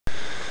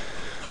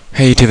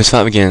Hey YouTube, it's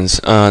Fight Begins.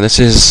 This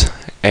is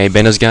a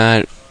Bandos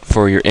guide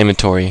for your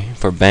inventory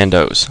for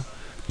Bandos.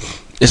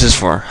 This is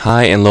for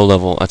high and low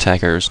level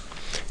attackers.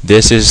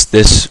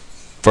 This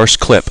first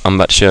clip I'm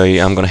about to show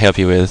you, I'm going to help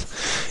you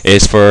with,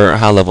 is for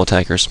high level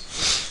attackers.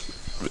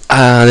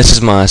 This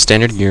is my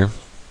standard gear.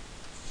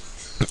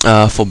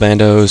 Full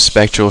Bandos,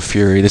 Spectral,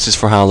 Fury. This is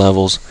for high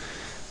levels.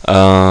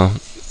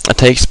 I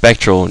take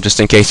Spectral just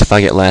in case if I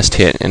get last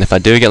hit, and if I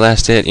do get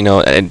last hit,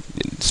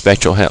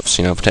 Spectral helps,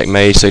 protect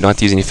mage so you don't have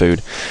to use any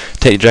food.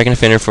 Take Dragon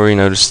Defender for,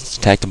 just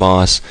attack the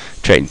boss.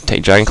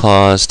 Take Dragon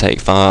Claws, take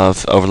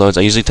 5 Overloads.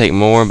 I usually take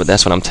more, but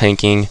that's what I'm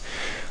tanking.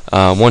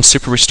 1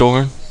 Super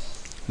Restore,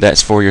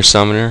 that's for your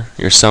summoner.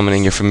 You're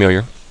summoning your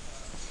familiar.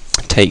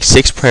 Take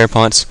 6 Prayer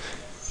Pots,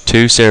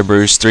 2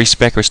 Cerebrus, 3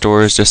 Spec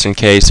Restores just in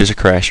case there's a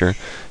crasher,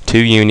 2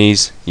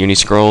 Uni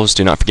Scrolls.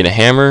 Do not forget a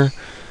hammer.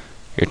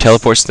 Your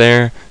teleport's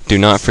there. Do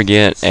not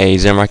forget a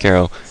Zamrock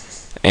Arrow.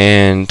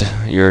 And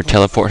your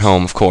teleport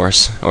home, of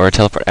course, or a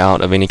teleport out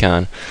of any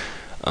kind.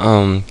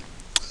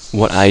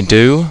 What I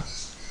do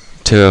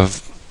to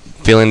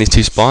fill in these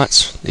 2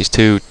 spots, the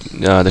 2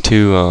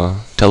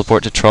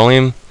 teleport to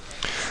Trollium,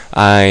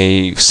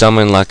 I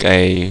summon like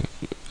a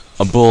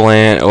bull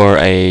ant or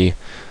a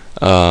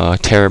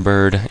terror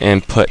bird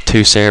and put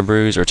 2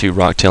 Cerebrus or 2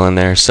 Rocktail in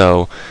there,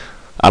 so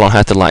I don't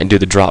have to do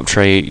the drop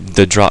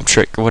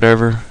trick or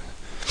whatever.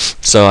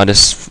 So I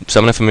just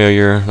summon a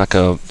familiar, like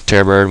a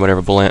terror bird,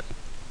 whatever, bull ant.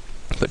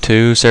 Put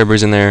 2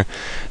 Cerebrus in there.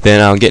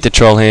 Then I'll get to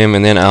troll him,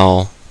 and then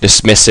I'll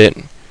dismiss it,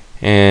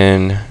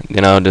 and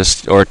then I'll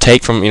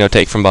take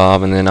from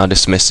Bob, and then I'll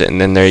dismiss it,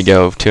 and then there you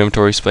go, 2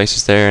 inventory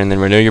spaces there, and then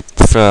renew your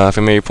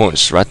familiar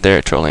points right there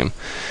at troll him.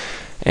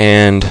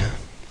 And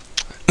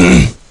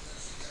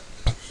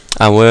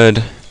I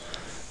would.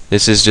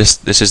 This is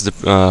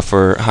the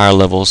for higher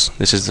levels.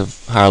 This is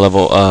the higher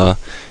level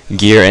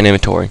gear and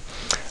inventory.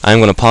 I'm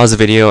going to pause the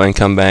video and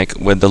come back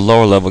with the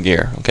lower level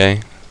gear,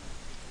 okay?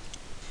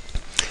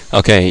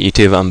 Okay,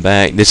 YouTube, I'm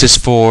back. This is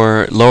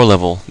for lower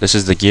level. This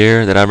is the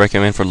gear that I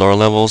recommend for lower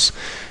levels.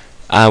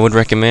 I would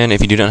recommend, if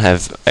you do not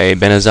have a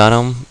Bandos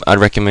item, I'd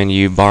recommend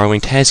you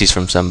borrowing Tazzies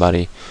from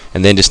somebody,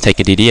 and then just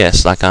take a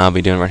DDS, like I'll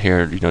be doing right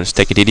here. Just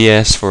take a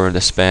DDS for the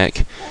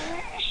spec.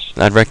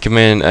 I'd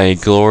recommend a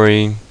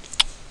Glory.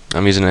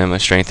 I'm using a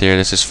strength here.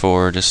 This is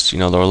for just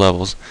lower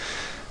levels.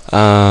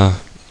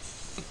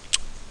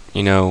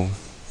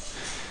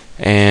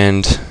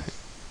 And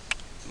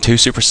 2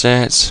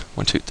 supersets,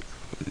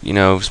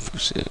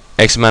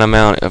 X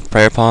amount of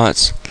prayer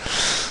pots,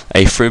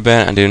 a fruit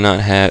bat. I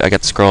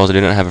got the scrolls. I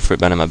do not have a fruit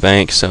bat in my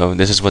bank, so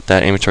this is what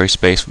that inventory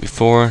space would be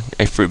for.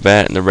 A fruit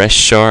bat and the rest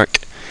shark,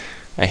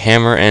 a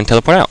hammer, and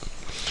teleport out.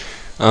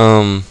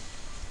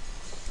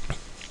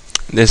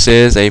 This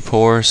is a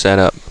poor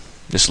setup.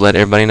 Just to let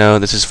everybody know,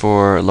 this is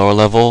for lower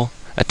level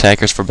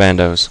attackers for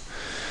Bandos.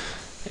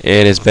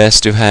 It is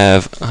best to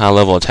have high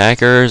level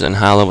attackers and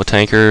high level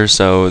tankers,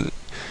 so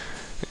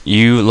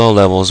you low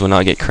levels will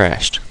not get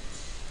crashed.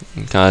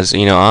 Because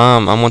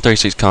I'm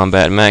 136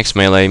 combat, max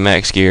melee,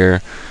 max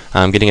gear.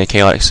 I'm getting a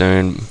chaotic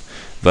soon,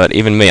 but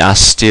even me, I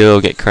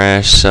still get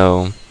crashed.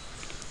 So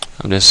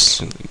I'm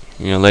just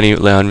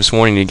I'm just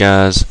warning you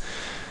guys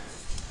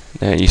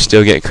that you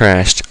still get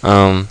crashed.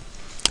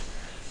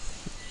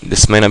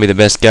 This may not be the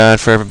best guide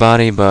for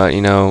everybody, but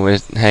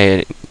hey,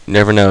 you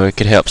never know, it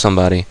could help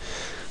somebody.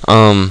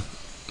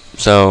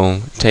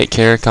 So take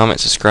care, comment,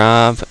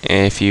 subscribe.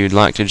 If you'd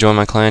like to join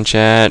my clan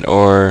chat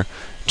or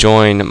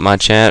join my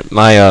chat,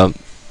 my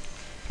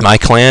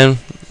clan,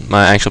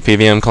 my actual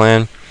PVM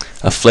clan,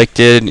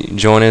 Afflicted,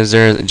 joining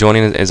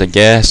as a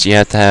guest, you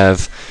have to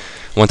have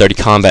 130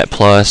 combat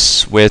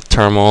plus with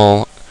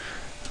turmoil,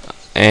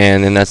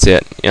 and then that's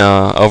it.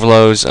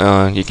 Overloads,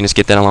 you can just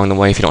get that along the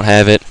way if you don't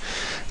have it,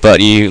 but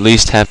you at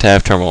least have to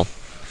have turmoil.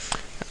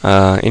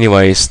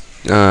 Anyways,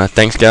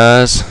 thanks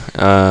guys.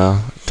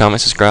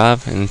 Comment,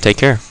 subscribe, and take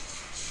care.